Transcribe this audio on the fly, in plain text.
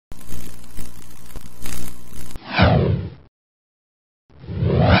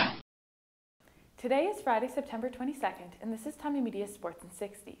Today is Friday, September 22nd, and this is Tommy Media's Sports in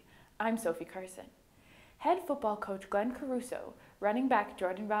 60. I'm Sophie Carson. Head football coach Glenn Caruso, running back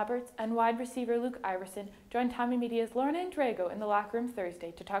Jordan Roberts, and wide receiver Luke Iverson joined Tommy Media's Lorna Andrego in the locker room Thursday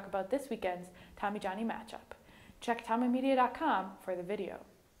to talk about this weekend's Tommy Johnny matchup. Check TommyMedia.com for the video.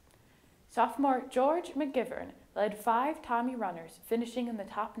 Sophomore George McGivern led 5 Tommy runners, finishing in the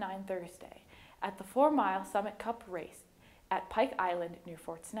top 9 Thursday at the 4-mile Summit Cup race at Pike Island near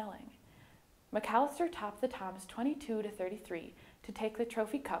Fort Snelling. McAllister topped the Toms 22-33 to take the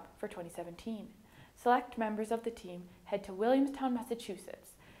Trophy Cup for 2017. Select members of the team head to Williamstown,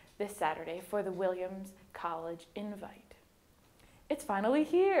 Massachusetts this Saturday for the Williams College Invite. It's finally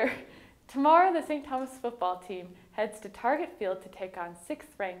here! Tomorrow, the St. Thomas football team heads to Target Field to take on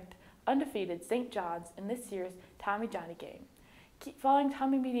 6th-ranked, undefeated St. John's in this year's Tommy Johnny game. Keep following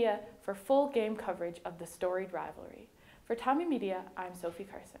Tommy Media for full game coverage of the storied rivalry. For Tommy Media, I'm Sophie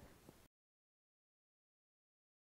Carson.